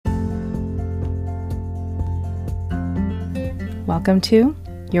Welcome to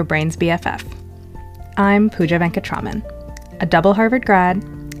Your Brain's BFF. I'm Pooja Venkatraman, a double Harvard grad,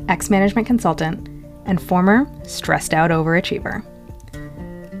 ex-management consultant, and former stressed-out overachiever.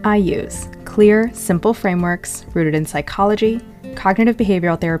 I use clear, simple frameworks rooted in psychology, cognitive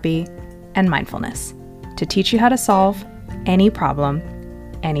behavioral therapy, and mindfulness to teach you how to solve any problem,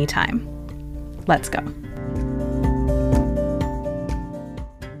 anytime. Let's go.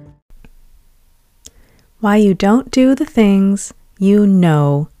 Why you don't do the things you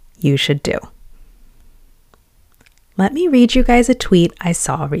know you should do. Let me read you guys a tweet I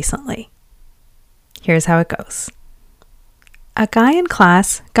saw recently. Here's how it goes. A guy in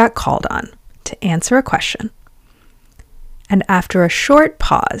class got called on to answer a question. And after a short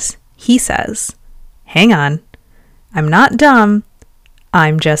pause, he says, "Hang on, I'm not dumb,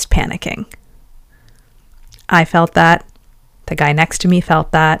 I'm just panicking." I felt that. The guy next to me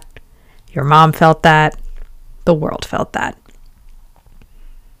felt that. Your mom felt that. The world felt that.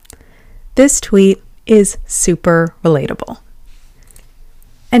 This tweet is super relatable.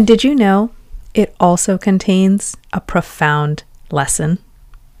 And did you know it also contains a profound lesson?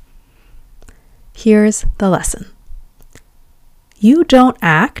 Here's the lesson. You don't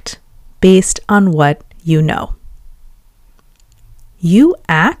act based on what you know. You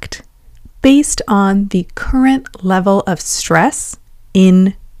act based on the current level of stress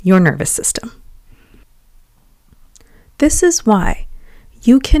in your nervous system. This is why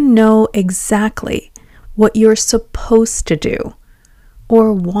you can know exactly what you're supposed to do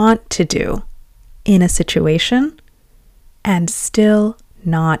or want to do in a situation and still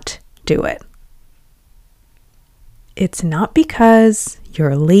not do it. It's not because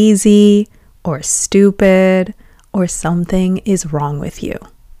you're lazy or stupid or something is wrong with you.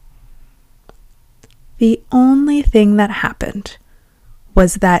 The only thing that happened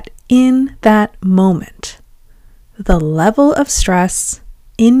was that in that moment, the level of stress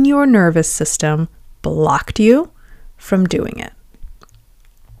in your nervous system blocked you from doing it.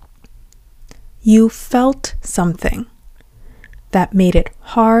 You felt something that made it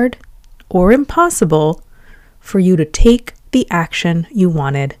hard or impossible for you to take the action you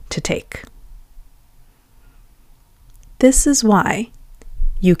wanted to take. This is why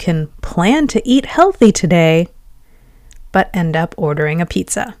you can plan to eat healthy today, but end up ordering a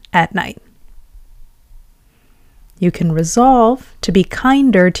pizza at night. You can resolve to be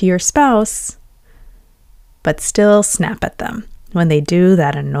kinder to your spouse, but still snap at them when they do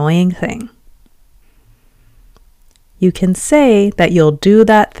that annoying thing. You can say that you'll do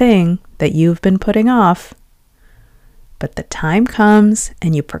that thing that you've been putting off, but the time comes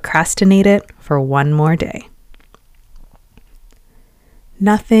and you procrastinate it for one more day.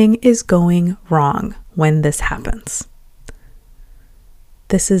 Nothing is going wrong when this happens.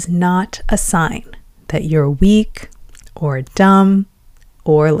 This is not a sign that you're weak or dumb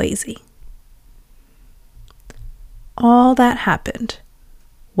or lazy. All that happened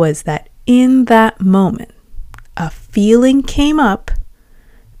was that in that moment, a feeling came up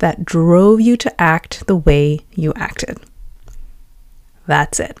that drove you to act the way you acted.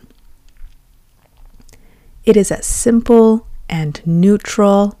 That's it. It is as simple and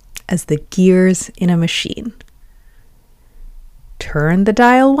neutral as the gears in a machine. Turn the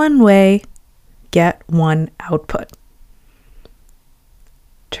dial one way, get one output.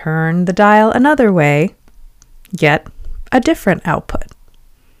 Turn the dial another way, get a different output.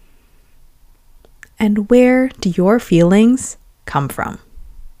 And where do your feelings come from?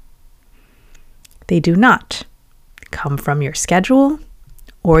 They do not come from your schedule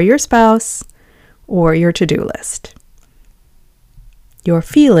or your spouse or your to-do list. Your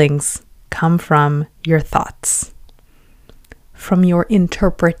feelings come from your thoughts, from your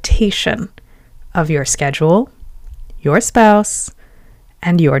interpretation of your schedule, your spouse,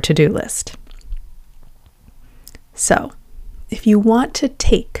 and your to-do list. So, if you want to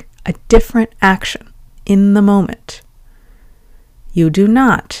take a different action in the moment, you do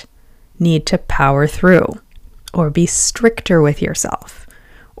not need to power through or be stricter with yourself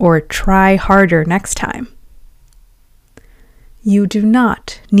or try harder next time. You do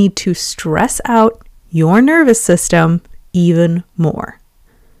not need to stress out your nervous system even more.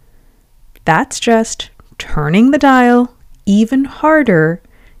 That's just turning the dial even harder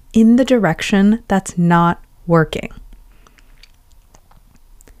in the direction that's not working.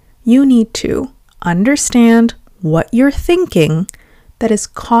 You need to understand what you're thinking that is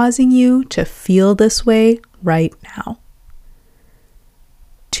causing you to feel this way right now.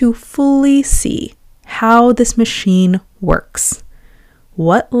 To fully see how this machine works,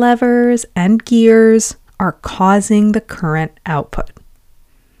 what levers and gears are causing the current output.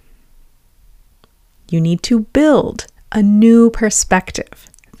 You need to build a new perspective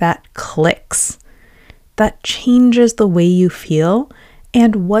that clicks, that changes the way you feel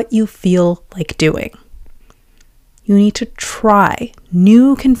and what you feel like doing. You need to try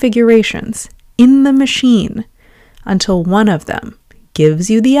new configurations in the machine until one of them gives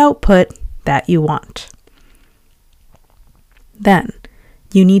you the output that you want. Then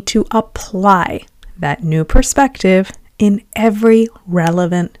you need to apply that new perspective in every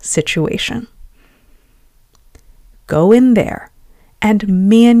relevant situation. Go in there and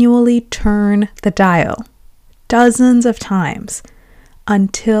manually turn the dial dozens of times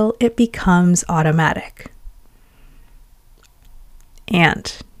until it becomes automatic.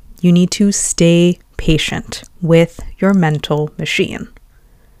 And you need to stay patient with your mental machine.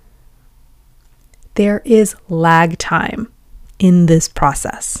 There is lag time in this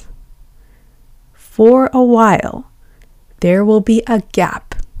process. For a while, there will be a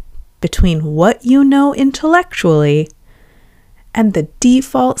gap between what you know intellectually and the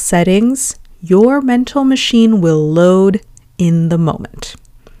default settings your mental machine will load in the moment.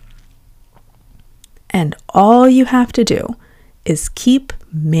 And all you have to do is keep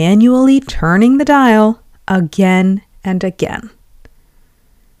manually turning the dial again and again.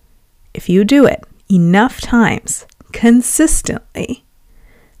 If you do it enough times, consistently,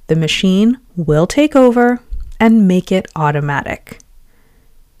 the machine will take over and make it automatic.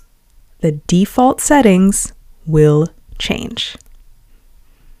 The default settings will change.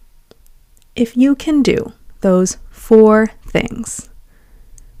 If you can do those 4 things: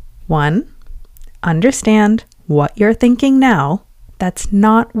 1, understand what you're thinking now that's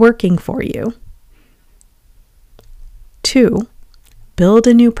not working for you. 2, build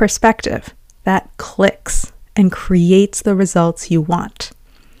a new perspective that clicks and creates the results you want.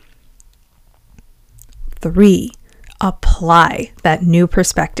 3, apply that new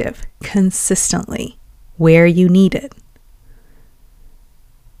perspective consistently where you need it.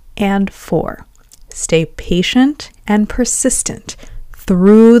 And 4, stay patient and persistent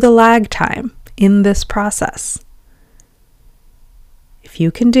through the lag time in this process. If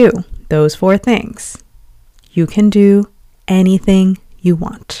you can do those 4 things, you can do anything you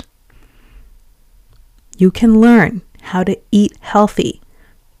want. You can learn how to eat healthy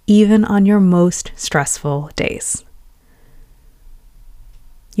even on your most stressful days.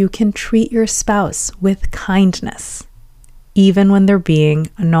 You can treat your spouse with kindness even when they're being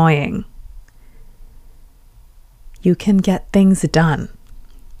annoying. You can get things done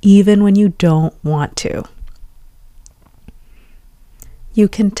even when you don't want to. You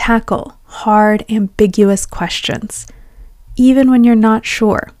can tackle hard, ambiguous questions even when you're not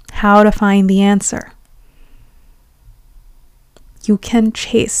sure how to find the answer. You can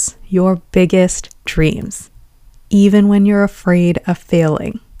chase your biggest dreams even when you're afraid of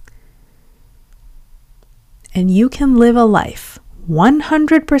failing. And you can live a life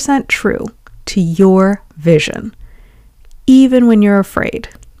 100% true to your vision, even when you're afraid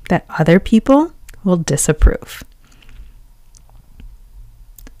that other people will disapprove.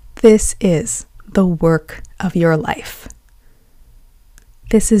 This is the work of your life.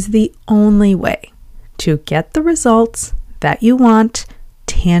 This is the only way to get the results that you want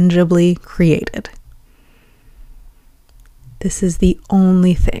tangibly created. This is the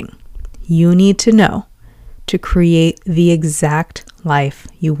only thing you need to know to create the exact life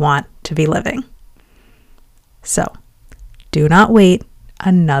you want to be living. So, do not wait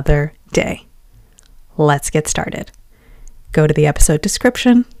another day. Let's get started. Go to the episode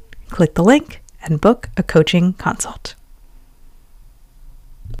description, click the link, and book a coaching consult.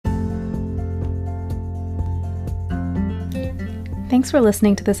 Thanks for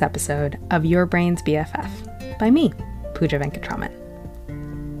listening to this episode of Your Brain's BFF by me, Pooja Venkatraman.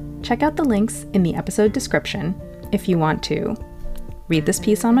 Check out the links in the episode description if you want to read this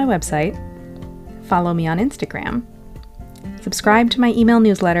piece on my website, follow me on Instagram, subscribe to my email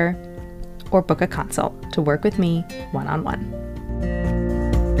newsletter, or book a consult to work with me one-on-one.